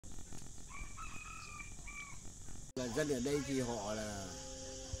Dân ở đây thì họ là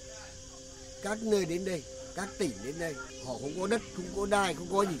các nơi đến đây, các tỉnh đến đây, họ không có đất, không có đai, không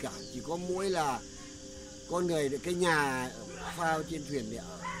có gì cả, chỉ có mỗi là con người cái nhà phao trên thuyền để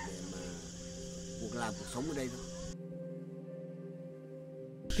ở, để mà làm cuộc sống ở đây thôi.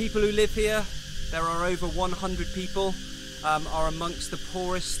 People who live here, there are over 100 people, are amongst the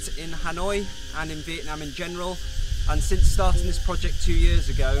poorest in Hanoi and in Vietnam in general. And since starting this project 2 years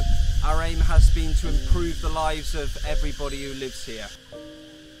ago, our aim has been to improve the lives of everybody who lives here.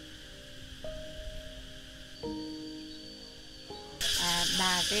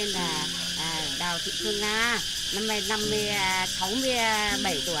 Bà tên là Đào Thị Phương Nga, năm nay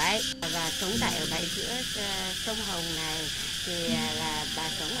 67 tuổi và sống tại ở bãi giữa sông Hồng này thì là bà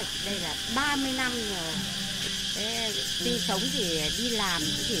sống ở đây là 30 năm rồi. Thế, sinh sống thì đi làm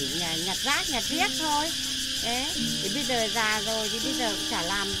chỉ nhặt rác nhặt riết thôi. Thế thì bây giờ già rồi thì bây giờ cũng chả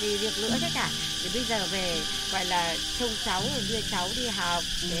làm gì việc nữa hết cả. Thì bây giờ về gọi là trông cháu đưa cháu đi học.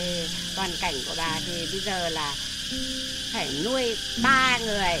 Thì hoàn cảnh của bà thì bây giờ là phải nuôi 3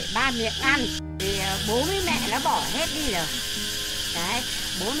 người, 3 miệng ăn. Thì bố với mẹ nó bỏ hết đi rồi. Đấy,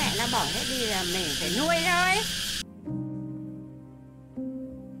 bố mẹ nó bỏ hết đi là mình phải nuôi thôi.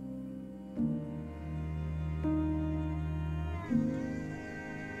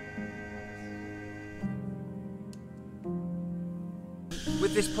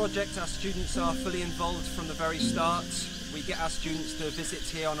 With this project, our students are fully involved from the very start. We get our students to visit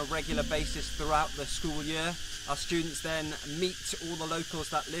here on a regular basis throughout the school year. Our students then meet all the locals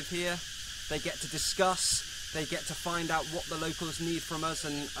that live here. They get to discuss, they get to find out what the locals need from us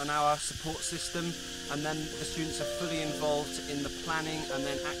and our support system, and then the students are fully involved in the planning and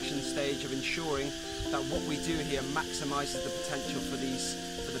then action stage of ensuring that what we do here maximises the potential for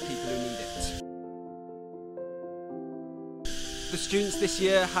the people who need it. The students this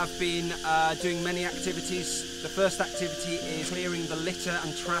year have been doing many activities. The first activity is clearing the litter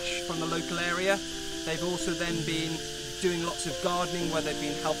and trash from the local area. They've also then been doing lots of gardening where they've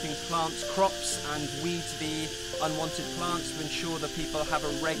been helping plant crops and weed the unwanted plants to ensure that people have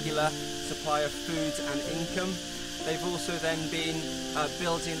a regular supply of food and income. They've also then been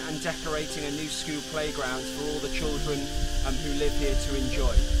building and decorating a new school playground for all the children who live here to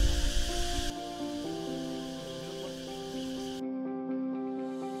enjoy.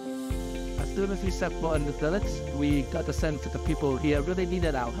 As soon as we set foot in the village, we got the sense that the people here really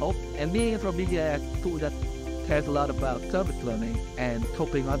needed our help. And being from BVIS school that cares a lot about service learning and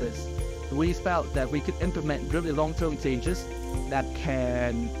helping others, we felt that we could implement really long-term changes that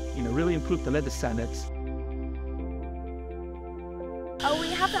can, really improve the living standards.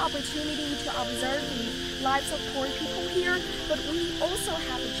 We have the opportunity to observe the lives of poor people here, but we also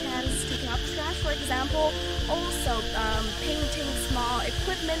have a chance to pick up trash, for example, also painting small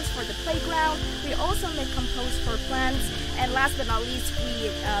equipment for the playground. We also make compost for plants, and last but not least, we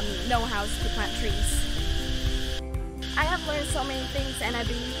know how to plant trees. I have learned so many things, and I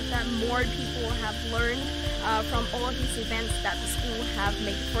believe that more people have learned from all of these events that the school have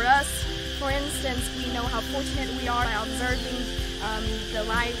made for us. For instance, we know how fortunate we are by observing the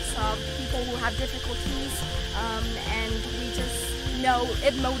lives of people who have difficulties, and we just know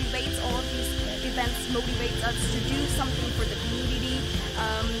it motivates, all of these events motivates us to do something for the community,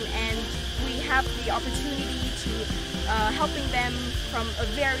 and we have the opportunity to helping them from a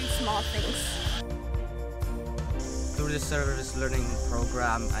very small things. Through the service learning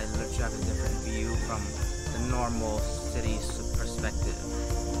program, I learned to have a different view from the normal city's perspective.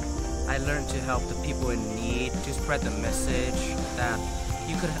 I learned to help the people in need, to spread the message that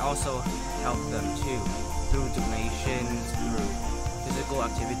you could also help them too, through donations, through physical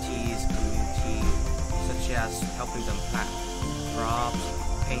activities, community, such as helping them plant crops,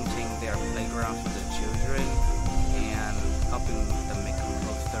 painting their playground for the children, and helping them make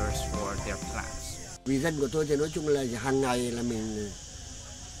composters for their plants. Vì dân của tôi thì nói chung là hàng ngày là mình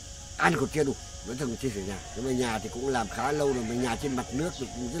ăn còn chưa đủ, nói thật là chia sẻ nhà. Nhưng mà nhà thì cũng làm khá lâu rồi, mà nhà trên mặt nước thì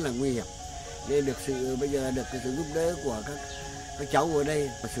cũng rất là nguy hiểm. Nên bây giờ được sự giúp đỡ của các cháu ở đây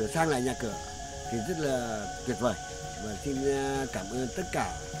và sửa sang lại nhà cửa thì rất là tuyệt vời. Và xin cảm ơn tất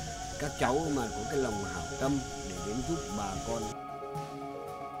cả các cháu mà có cái lòng hảo tâm để đến giúp bà con.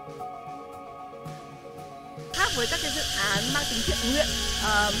 Khác với các cái dự án mang tính thiện nguyện,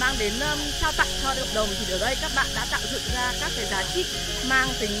 mang đến trao tặng cho cộng đồng, thì ở đây các bạn đã tạo dựng ra các cái giá trị mang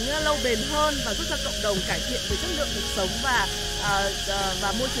tính lâu bền hơn và giúp cho cộng đồng cải thiện về chất lượng cuộc sống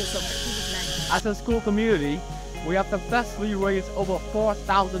và môi trường sống tại khu vực này. As a school community, we have successfully raised over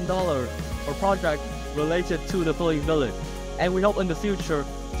 $4,000 for projects related to the Philippine village, and we hope in the future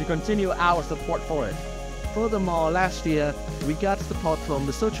to continue our support for it. Furthermore, last year we got support from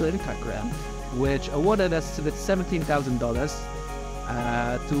the social impact grant which awarded us with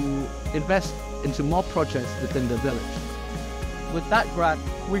 $17,000 to invest into more projects within the village. With that grant,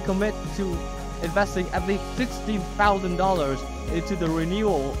 we commit to investing at least $16,000 into the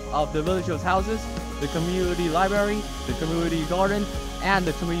renewal of the village's houses, the community library, the community garden, and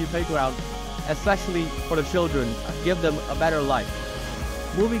the community playground, especially for the children, give them a better life.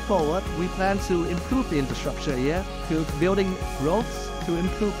 Moving forward, we plan to improve the infrastructure here, to building roads, to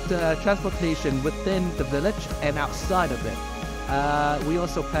improve the transportation within the village and outside of it. We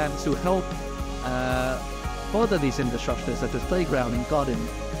also plan to help further these infrastructures such as playground and garden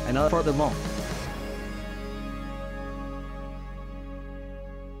and furthermore.